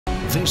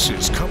This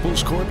is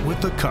Couples Court with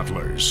the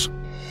Cutlers.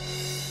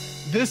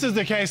 This is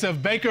the case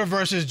of Baker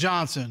versus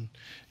Johnson.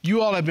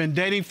 You all have been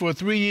dating for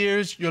 3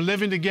 years. You're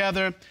living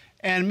together.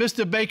 And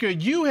Mr. Baker,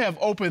 you have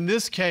opened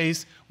this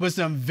case with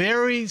some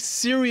very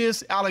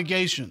serious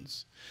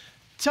allegations.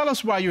 Tell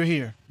us why you're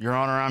here. Your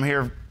Honor, I'm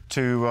here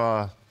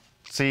to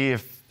see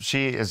if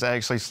she has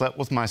actually slept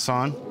with my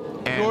son.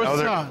 And Your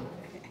son?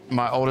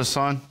 My oldest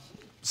son,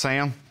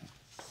 Sam,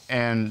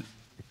 and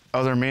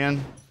other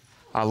men.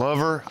 I love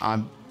her.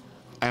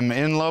 I'm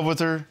in love with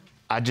her.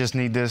 I just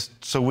need this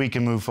so we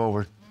can move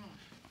forward.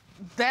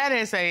 That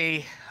is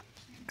a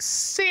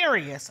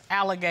serious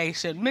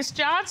allegation. Miss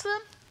Johnson,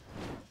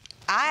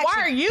 why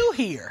are you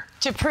here?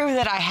 To prove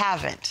that I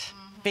haven't,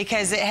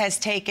 because it has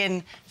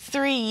taken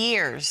 3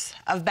 years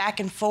of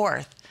back and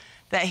forth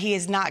that he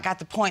has not got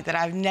the point that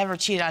I've never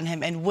cheated on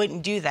him and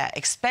wouldn't do that,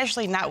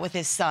 especially not with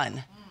his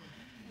son.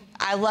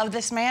 I love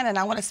this man, and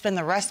I want to spend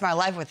the rest of my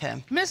life with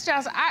him. Miss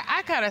Johnson,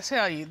 I gotta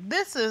tell you,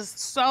 this is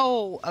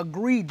so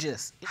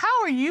egregious.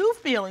 How are you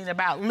feeling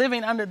about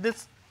living under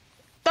this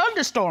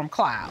thunderstorm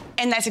cloud?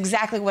 And that's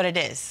exactly what it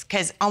is,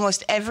 because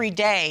almost every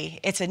day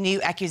it's a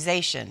new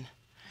accusation.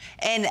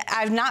 And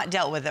I've not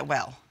dealt with it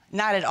well,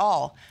 not at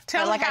all.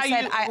 Tell but me like I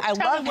said, I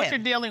love what him.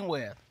 you're dealing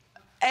with.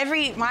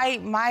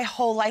 My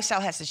whole lifestyle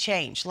has to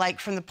change. Like,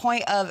 from the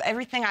point of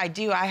everything I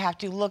do, I have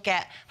to look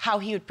at how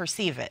he would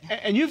perceive it.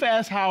 And you've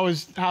asked how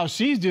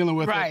she's dealing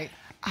with Right. it.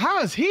 How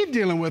is he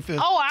dealing with it?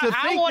 Oh,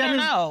 I want to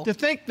know. To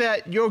think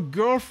that your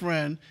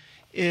girlfriend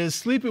is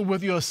sleeping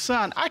with your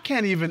son, I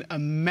can't even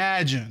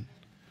imagine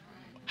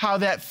how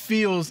that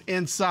feels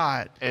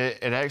inside.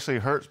 It actually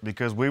hurts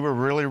because we were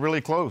really,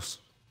 really close.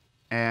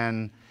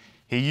 And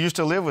he used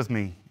to live with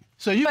me.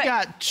 So you've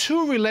got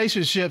 2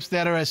 relationships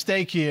that are at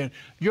stake here.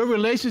 Your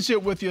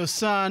relationship with your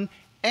son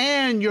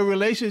and your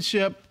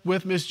relationship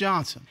with Miss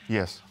Johnson.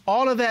 Yes.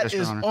 All of that Yes,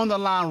 Your is Honor. on the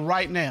line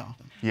right now.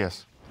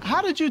 Yes.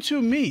 How did you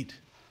 2 meet?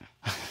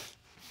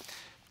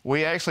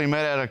 We actually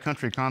met at a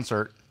country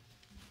concert.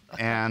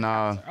 And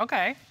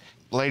Okay.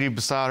 lady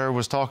beside her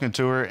was talking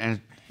to her, and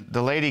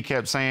the lady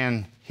kept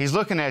saying, "He's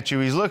looking at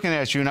you, he's looking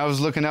at you." And I was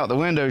looking out the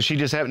window. She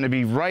just happened to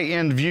be right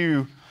in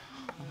view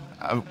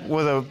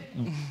with a...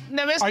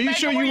 Now, Mr. Are you Baker,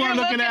 sure you were weren't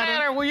looking at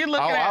her? Or were you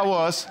looking at I her?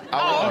 was.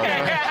 Oh,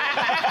 okay.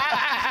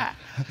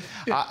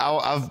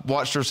 I've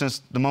watched her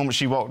since the moment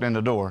she walked in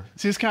the door.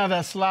 See, it's kind of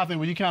that sly thing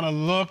where you kind of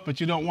look,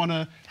 but you don't want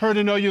her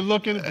to know you're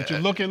looking, but you're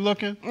looking.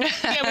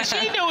 Yeah, but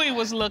she knew he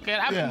was looking.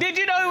 Yeah. Did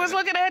you know he was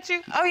looking at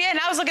you? Oh, yeah, and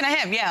I was looking at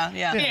him, yeah.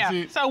 Yeah.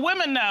 see- So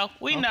women know.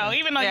 We know.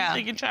 Even though Yeah. you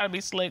think you're trying to be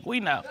slick, we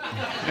know.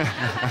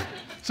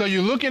 So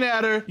you're looking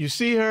at her, you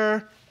see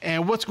her,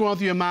 and what's going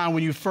through your mind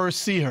when you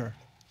first see her?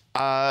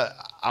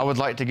 I would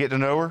like to get to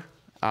know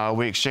her.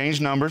 We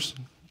exchanged numbers.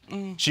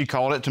 She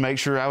called it to make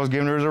sure I was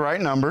giving her the right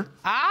number.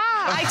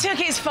 Ah, I took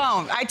his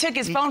phone. I took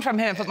his phone from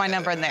him and put my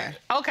number in there.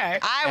 okay.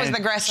 I was And the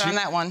aggressor on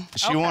that one.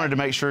 She wanted to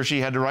make sure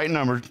she had the right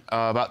number.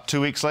 About 2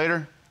 weeks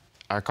later,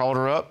 I called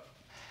her up,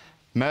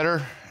 met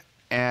her,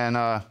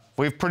 and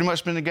we've pretty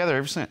much been together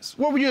ever since.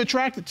 What were you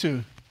attracted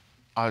to?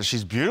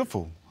 She's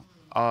beautiful.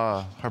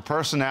 Her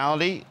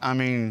personality, I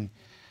mean,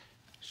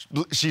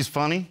 she's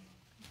funny.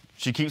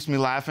 She keeps me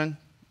laughing.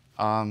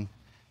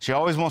 She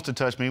always wants to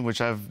touch me, which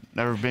I've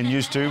never been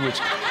used to,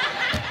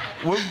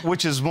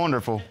 which is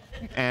wonderful.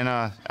 And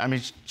I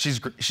mean,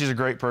 she's a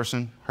great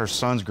person. Her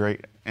son's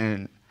great,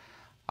 and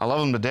I love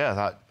him to death.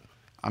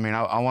 I mean,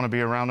 I want to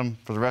be around him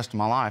for the rest of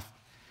my life.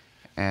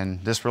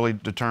 And this really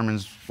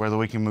determines whether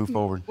we can move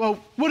forward. Well,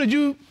 what did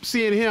you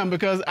see in him?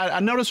 Because I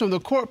noticed from the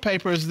court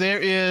papers there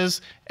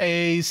is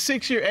a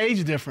 6-year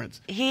age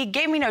difference. He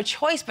gave me no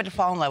choice but to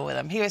fall in love with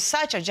him. He was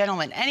such a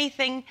gentleman.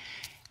 Anything,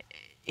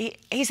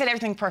 he said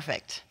everything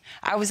perfect.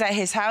 I was at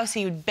his house,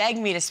 he would beg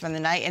me to spend the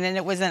night, and then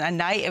it wasn't a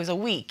night, it was a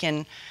week.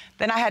 And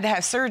then I had to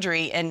have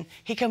surgery, and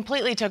he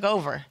completely took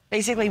over.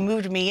 Basically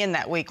moved me in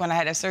that week when I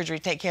had to have surgery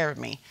to take care of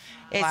me.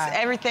 It's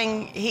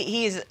everything,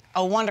 he is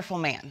a wonderful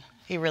man.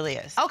 He really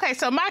is. Okay,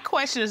 so my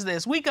question is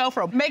this. We go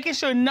from making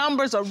sure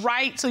numbers are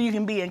right so you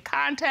can be in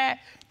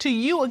contact to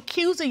you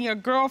accusing your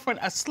girlfriend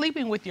of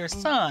sleeping with your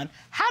son.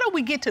 How do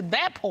we get to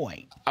that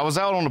point? I was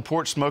out on the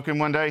porch smoking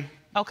one day.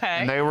 Okay.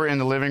 And they were in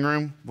the living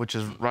room, which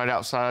is right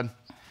outside.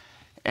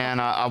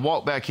 And I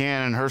walked back in,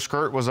 and her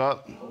skirt was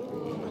up,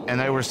 and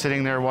they were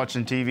sitting there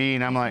watching TV,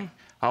 and I'm like,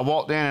 I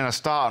walked in and I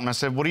stopped, and I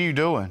said, "What are you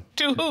doing?"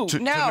 To who? To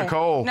No,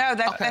 Nicole. no,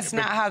 that's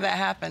not how that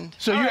happened.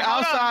 So you're right,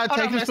 hold on, outside hold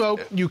on, taking a Mr.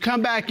 smoke, you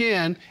come back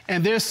in,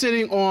 and they're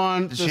sitting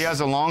on the She has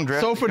a long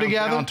dress sofa that comes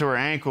together. down to her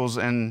ankles,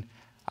 and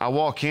I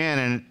walk in,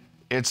 and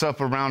it's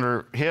up around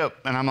her hip,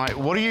 and I'm like,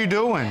 "What are you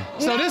doing?"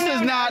 So this is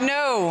not.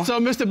 no. So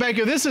Mr.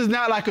 Baker, this is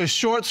not like a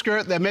short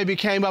skirt that maybe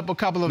came up a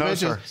couple of No, inches.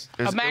 sir.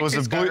 It maxi was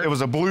skirt. it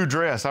was a blue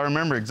dress. I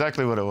remember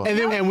exactly what it was.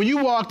 And when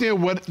you walked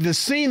in, what the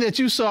scene that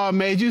you saw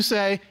made you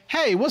say,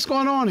 "Hey, what's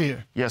going on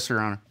here?" Yes, Your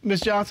Honor. Miss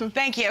Johnson?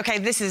 Thank you. Okay,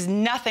 this is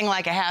nothing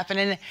like it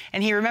happened,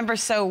 and he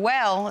remembers so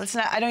well. It's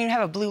not. I don't even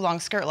have a blue long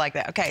skirt like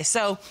that. Okay,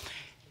 so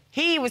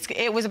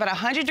it was about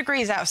 100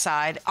 degrees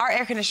outside. Our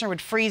air conditioner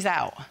would freeze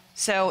out.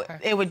 So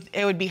it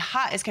would be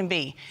hot as can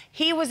be.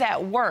 He was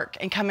at work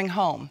and coming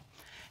home.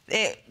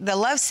 The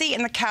love seat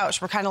and the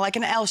couch were kind of like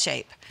an L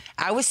shape.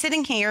 I was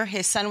sitting here,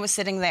 his son was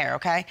sitting there,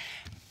 okay?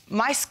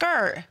 My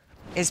skirt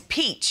is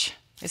peach.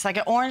 It's like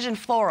an orange and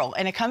floral,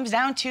 and it comes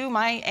down to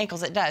my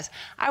ankles, it does.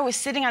 I was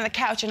sitting on the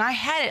couch, and I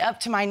had it up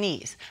to my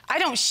knees. I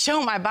don't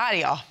show my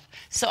body off,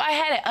 so I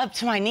had it up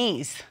to my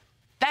knees.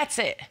 That's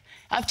it,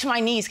 up to my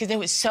knees, because it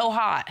was so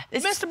hot.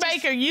 Mr.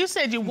 Baker, you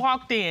said you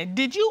walked in.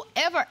 Did you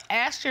ever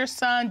ask your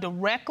son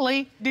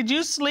directly, did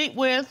you sleep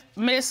with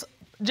Miss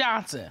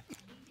Johnson?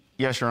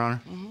 Yes, Your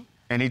Honor.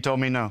 And he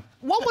told me no.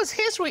 What was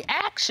his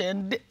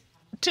reaction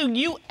to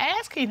you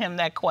asking him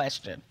that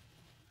question?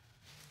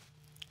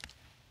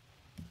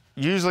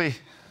 Usually,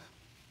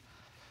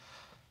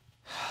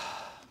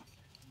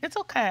 It's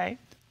okay.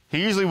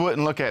 he usually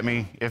wouldn't look at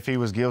me if he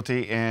was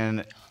guilty,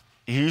 and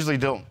he usually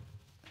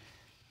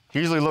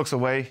looks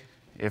away.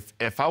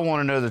 If I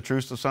want to know the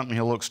truth of something,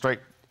 he'll look straight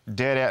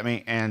dead at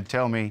me and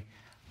tell me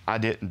I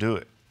didn't do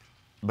it.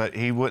 But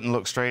he wouldn't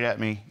look straight at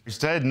me. He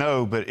said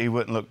no, but he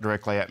wouldn't look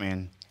directly at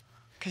me.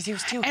 Because he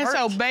was too hurt. And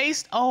so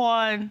based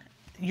on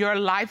your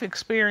life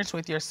experience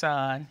with your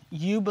son,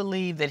 you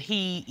believe that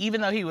he,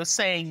 even though he was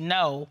saying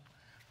no,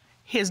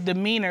 his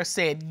demeanor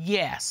said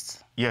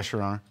yes. Yes,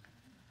 Your Honor.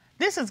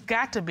 This has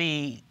got to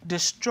be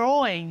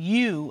destroying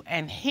you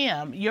and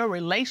him, your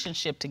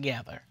relationship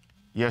together.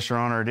 Yes, Your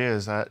Honor, it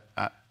is. I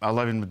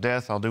love him to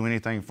death. I'll do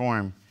anything for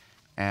him.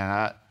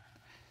 And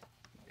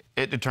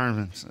it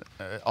determines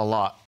a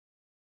lot.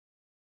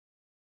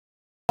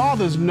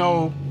 Fathers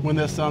know when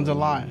their sons are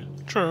lying.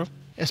 True.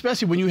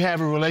 Especially when you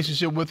have a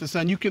relationship with the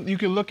son. You can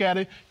look at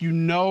it, you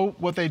know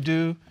what they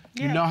do,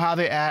 you know how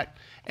they act,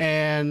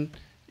 and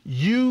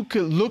you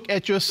could look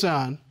at your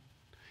son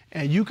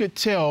and you could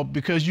tell,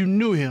 because you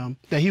knew him,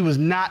 that he was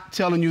not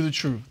telling you the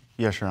truth.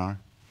 Yes, Your Honor.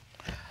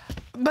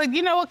 But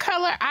you know what,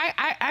 Color?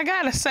 I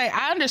gotta say,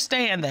 I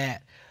understand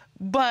that,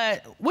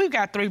 but we've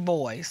got 3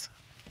 boys.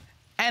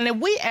 And if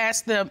we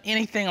asked them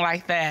anything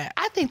like that,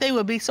 I think they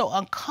would be so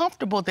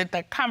uncomfortable that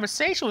the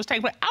conversation was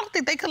taking place. I don't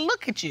think they could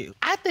look at you.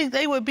 I think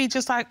they would be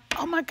just like,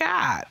 oh my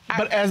God.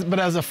 But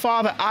as a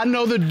father, I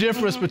know the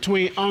difference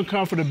between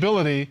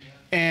uncomfortability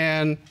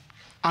and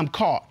I'm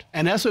caught.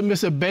 And that's what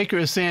Mr. Baker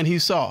is saying he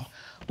saw.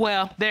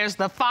 Well, there's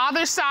the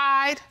father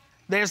side,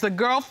 there's the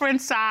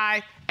girlfriend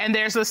side, and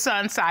there's the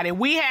son side. And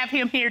we have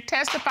him here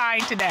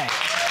testifying today.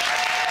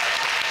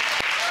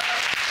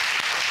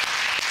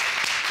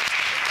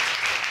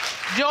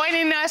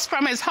 Joining us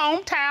from his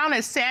hometown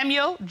is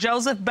Samuel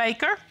Joseph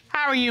Baker.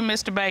 How are you,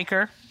 Mr.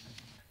 Baker?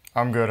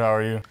 I'm good, how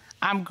are you?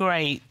 I'm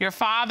great. Your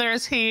father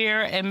is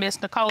here and Miss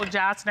Nicole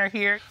Johnson are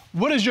here.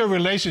 What is your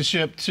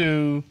relationship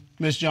to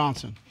Miss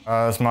Johnson?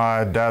 It's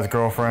my dad's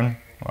girlfriend.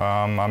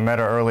 I met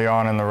her early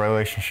on in the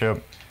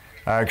relationship.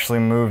 I actually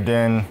moved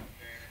in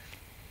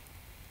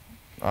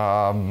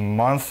a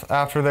month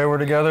after they were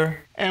together.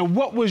 And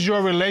what was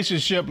your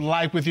relationship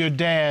like with your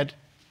dad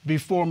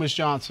before Miss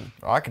Johnson?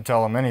 I could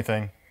tell him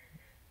anything.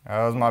 He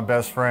was my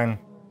best friend,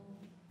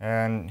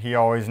 and he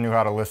always knew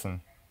how to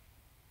listen.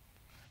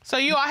 So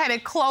you all had a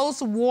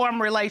close,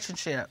 warm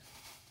relationship?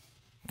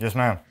 Yes,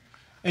 ma'am.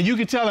 And you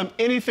could tell him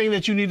anything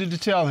that you needed to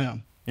tell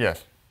him?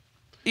 Yes.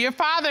 Your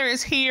father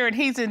is here and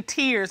he's in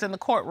tears in the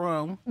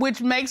courtroom, which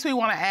makes me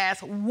want to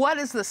ask, what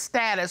is the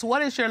status?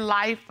 What is your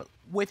life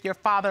with your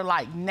father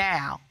like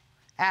now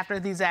after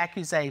these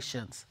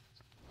accusations?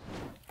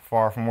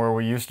 Far from where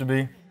we used to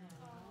be.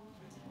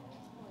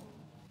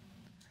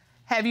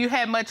 Have you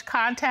had much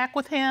contact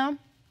with him?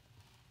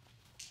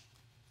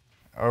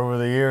 Over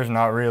the years,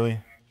 not really.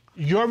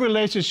 Your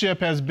relationship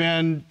has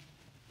been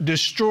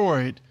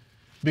destroyed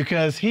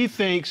because he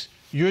thinks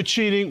you're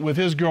cheating with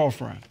his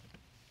girlfriend.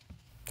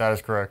 That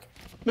is correct.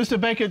 Mr.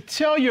 Baker,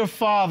 tell your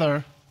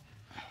father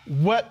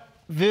what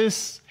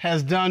this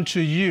has done to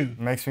you. It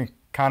makes me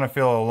kind of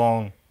feel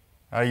alone.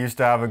 I used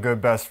to have a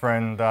good best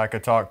friend that I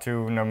could talk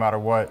to no matter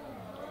what,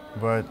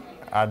 but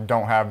I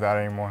don't have that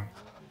anymore.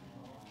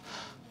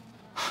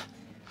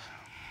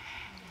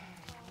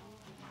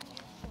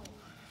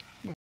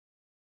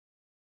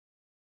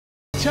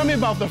 Tell me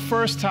about the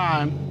first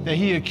time that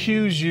he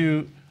accused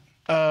you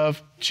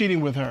of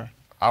cheating with her.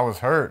 I was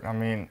hurt. I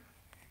mean,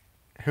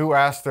 who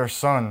asked their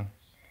son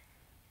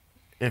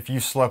if you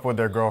slept with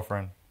their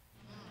girlfriend?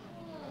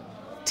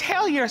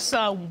 Tell your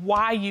son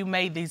why you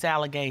made these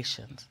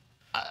allegations.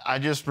 I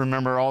just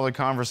remember all the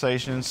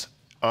conversations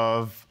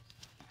of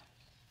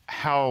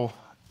how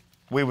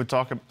we would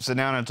sit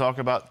down and talk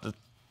about the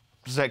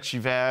sex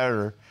you've had,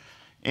 or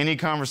any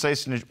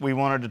conversation that we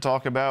wanted to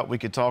talk about, we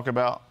could talk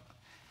about.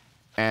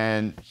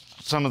 And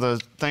some of the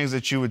things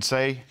that you would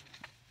say,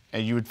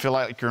 and you would feel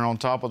like you're on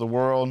top of the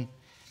world.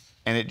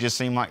 And it just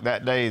seemed like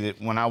that day that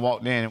when I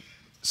walked in,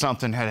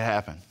 something had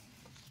happened.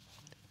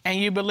 And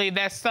you believe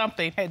that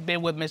something had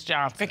been with Miss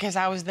Johnson? Because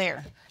I was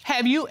there.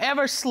 Have you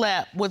ever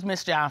slept with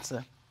Miss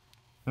Johnson?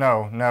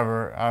 No,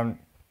 never. I'm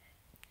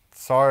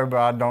sorry, but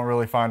I don't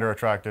really find her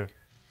attractive.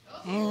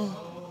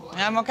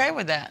 I'm okay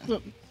with that.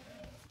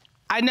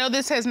 I know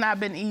this has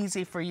not been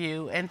easy for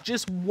you, and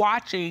just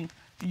watching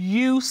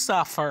you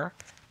suffer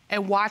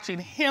and watching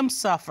him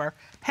suffer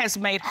has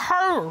made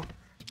her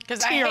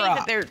tear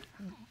up.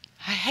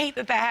 I hate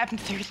that happened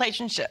to the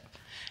relationship.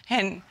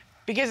 And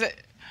because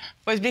it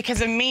was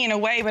because of me in a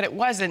way, but it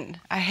wasn't.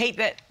 I hate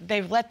that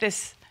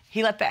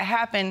he let that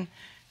happen.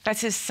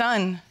 That's his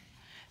son.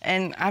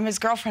 And I'm his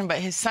girlfriend, but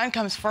his son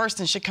comes first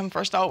and should come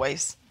first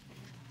always.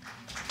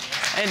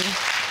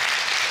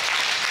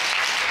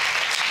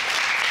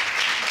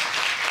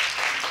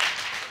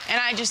 And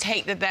I just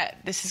hate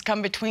that this has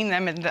come between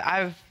them and that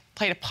I've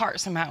played a part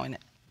somehow in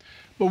it.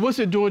 But what's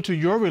it doing to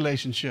your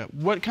relationship?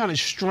 What kind of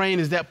strain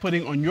is that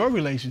putting on your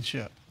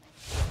relationship?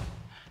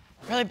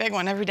 Really big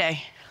one every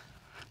day.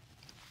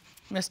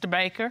 Mr.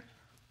 Baker?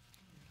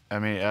 I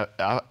mean,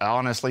 I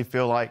honestly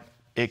feel like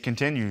it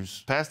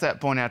continues. Past that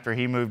point after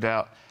he moved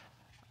out,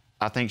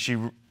 I think she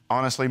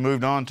honestly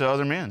moved on to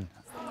other men.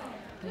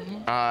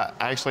 I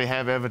actually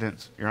have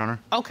evidence, Your Honor.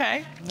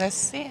 Okay. Let's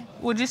see it.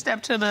 Would you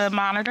step to the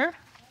monitor?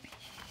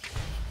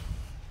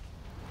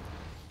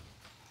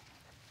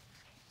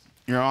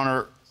 Your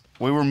Honor,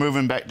 we were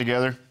moving back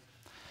together.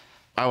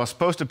 I was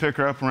supposed to pick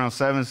her up around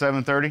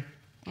 7:30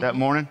 that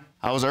morning.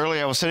 I was early,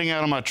 I was sitting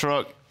out on my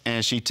truck,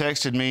 and she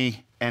texted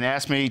me and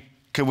asked me,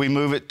 could we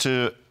move it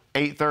to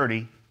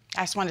 8:30?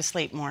 I just wanted to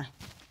sleep more.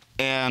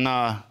 And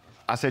I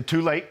said,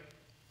 too late.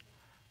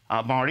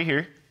 I'm already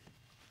here.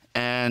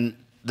 And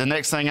the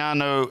next thing I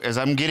know, as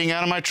I'm getting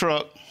out of my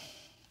truck,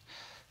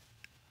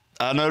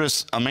 I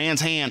notice a man's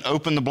hand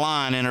open the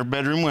blind in her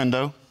bedroom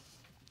window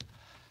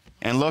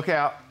and look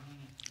out.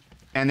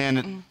 And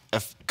then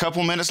a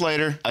couple minutes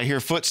later, I hear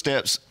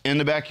footsteps in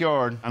the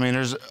backyard. I mean,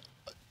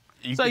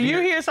 So you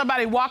hear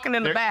somebody walking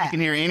in the back? You can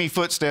hear any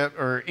footstep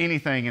or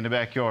anything in the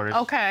backyard. It's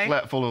okay.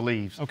 Flat full of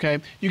leaves. Okay.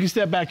 You can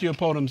step back to your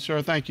podium,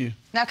 sir. Thank you.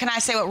 Now, can I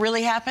say what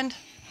really happened?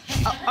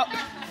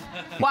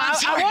 Well,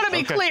 I want to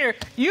be clear.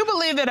 You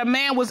believe that a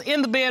man was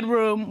in the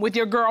bedroom with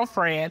your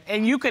girlfriend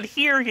and you could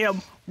hear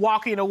him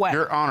walking away.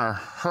 Your Honor,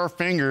 her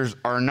fingers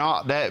are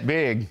not that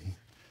big.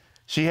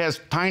 She has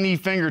tiny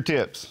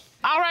fingertips.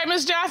 All right,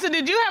 Miss Johnson,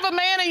 did you have a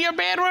man in your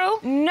bedroom?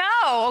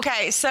 No.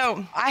 Okay,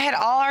 so I had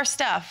all our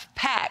stuff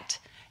packed.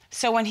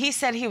 So when he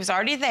said he was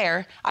already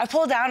there, I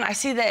pull down, I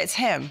see that it's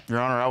him. Your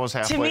Honor, I was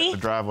halfway up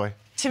the driveway.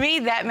 To me,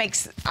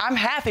 I'm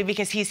happy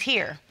because he's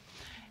here.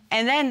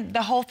 And then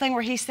the whole thing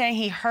where he's saying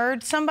he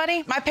heard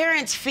somebody. My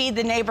parents feed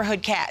the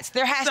neighborhood cats.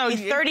 There has to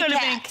be 30 cats.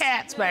 Been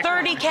cats back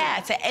 30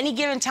 cats at any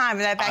given time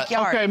in that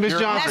backyard. Okay, Ms.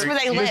 Johnson. That's where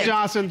they live. Ms.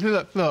 Johnson,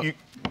 look,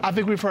 I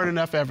think we've heard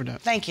enough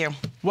evidence. Thank you.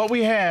 What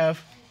we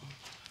have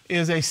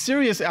is a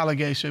serious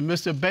allegation.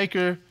 Mr.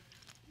 Baker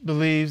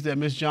believes that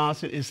Ms.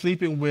 Johnson is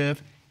sleeping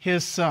with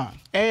his son.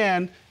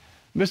 And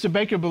Mr.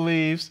 Baker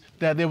believes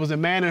that there was a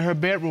man in her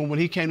bedroom when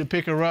he came to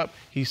pick her up.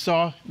 He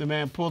saw the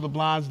man pull the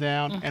blinds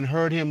down and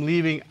heard him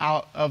leaving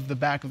out of the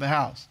back of the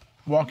house,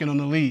 walking on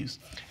the leaves.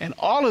 And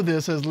all of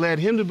this has led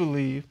him to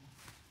believe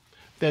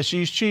that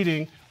she's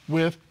cheating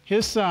with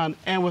his son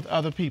and with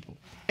other people.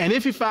 And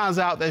if he finds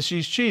out that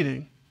she's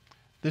cheating,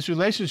 this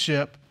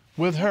relationship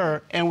with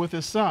her and with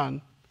his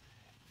son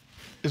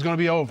is going to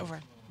be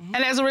over.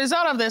 And as a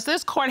result of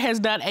this court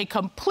has done a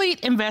complete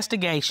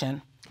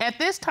investigation. At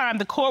this time,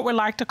 the court would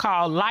like to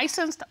call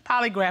licensed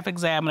polygraph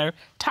examiner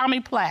Tommy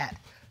Platt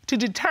to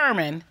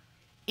determine,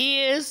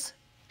 is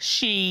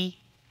she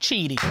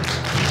cheating?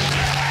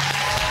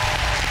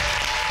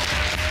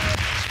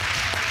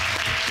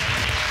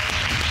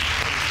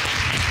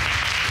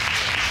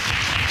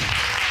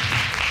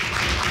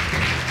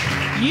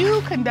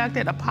 You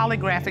conducted a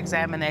polygraph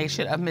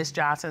examination of Ms.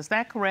 Johnson, is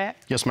that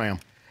correct? Yes, ma'am.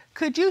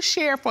 Could you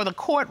share for the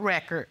court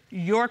record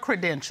your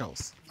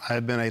credentials? I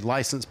have been a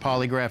licensed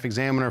polygraph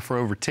examiner for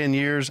over 10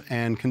 years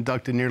and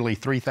conducted nearly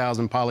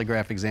 3,000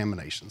 polygraph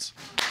examinations.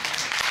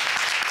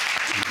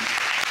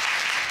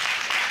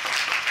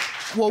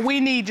 Well, we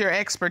need your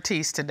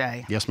expertise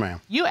today. Yes,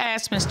 ma'am. You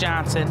asked Ms.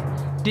 Johnson,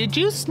 did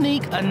you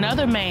sneak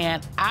another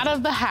man out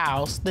of the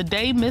house the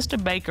day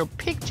Mr. Baker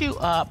picked you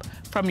up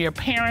from your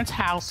parents'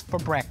 house for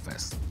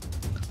breakfast?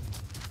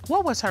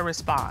 What was her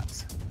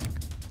response?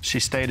 She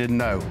stated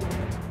no.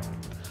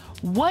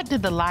 What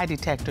did the lie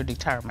detector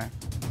determine?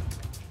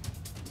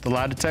 The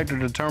lie detector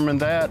determined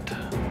that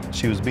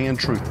she was being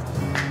truthful.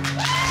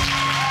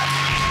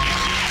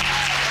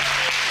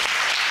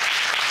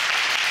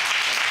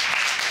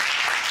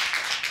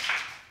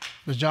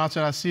 Ms.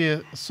 Johnson, I see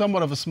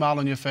somewhat of a smile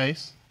on your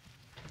face.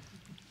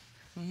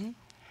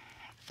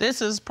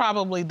 This is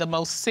probably the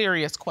most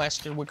serious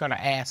question we're going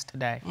to ask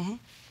today.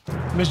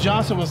 Ms.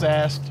 Johnson was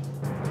asked,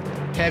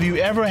 have you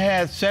ever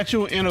had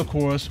sexual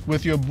intercourse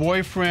with your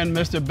boyfriend,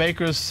 Mr.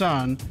 Baker's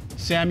son,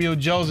 Samuel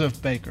Joseph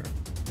Baker?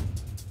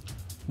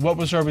 What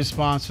was her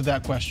response to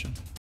that question?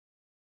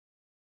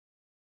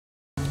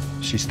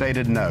 She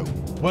stated no.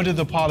 What did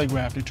the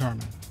polygraph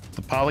determine?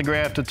 The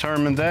polygraph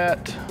determined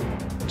that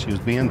she was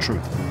being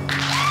truthful.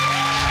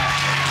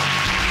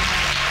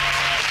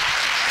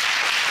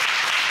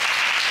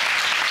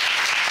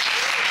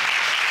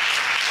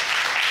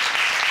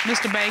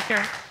 Mr.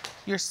 Baker,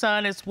 your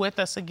son is with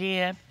us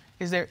again.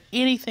 Is there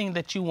anything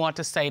that you want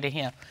to say to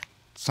him?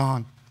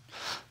 Son,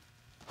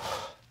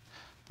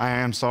 I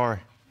am sorry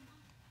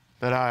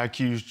that I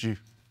accused you,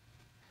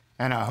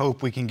 and I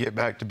hope we can get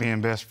back to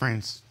being best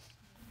friends.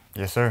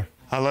 Yes, sir.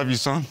 I love you,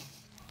 son.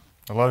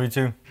 I love you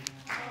too.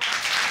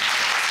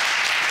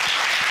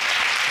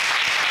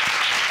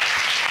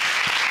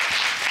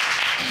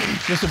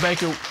 Mr.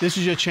 Baker, this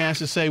is your chance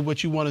to say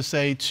what you want to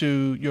say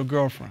to your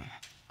girlfriend.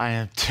 I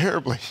am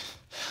terribly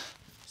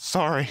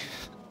sorry.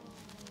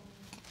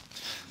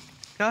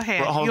 Go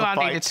ahead. For all You the all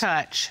need to fights.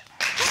 touch.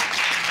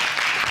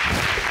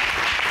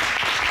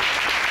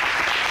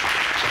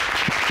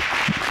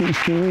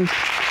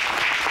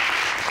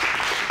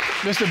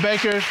 Mr.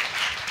 Baker,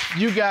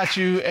 you got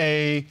you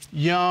a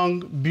young,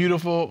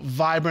 beautiful,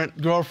 vibrant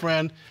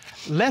girlfriend.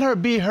 Let her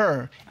be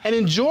her and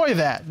enjoy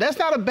that. That's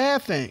not a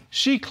bad thing.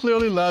 She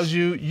clearly loves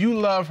you. You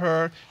love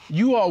her.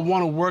 You all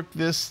want to work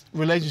this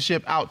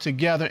relationship out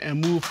together and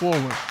move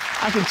forward.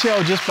 I can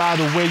tell just by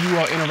the way you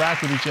all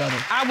interact with each other.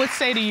 I would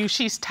say to you,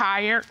 she's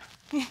tired.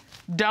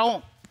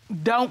 Don't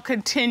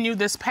continue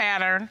this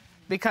pattern,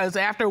 because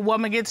after a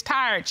woman gets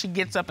tired, she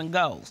gets up and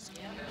goes.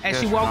 And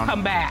she Yes, won't Mom.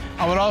 come back.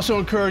 I would also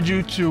encourage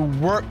you to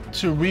work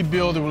to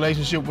rebuild the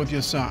relationship with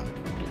your son.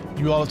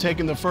 You all are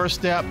taking the first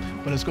step,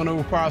 but it's going to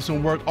require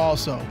some work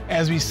also.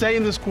 As we say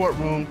in this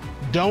courtroom,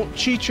 don't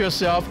cheat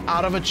yourself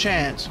out of a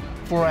chance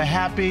for a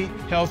happy,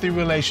 healthy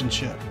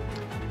relationship.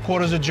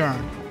 Court is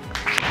adjourned.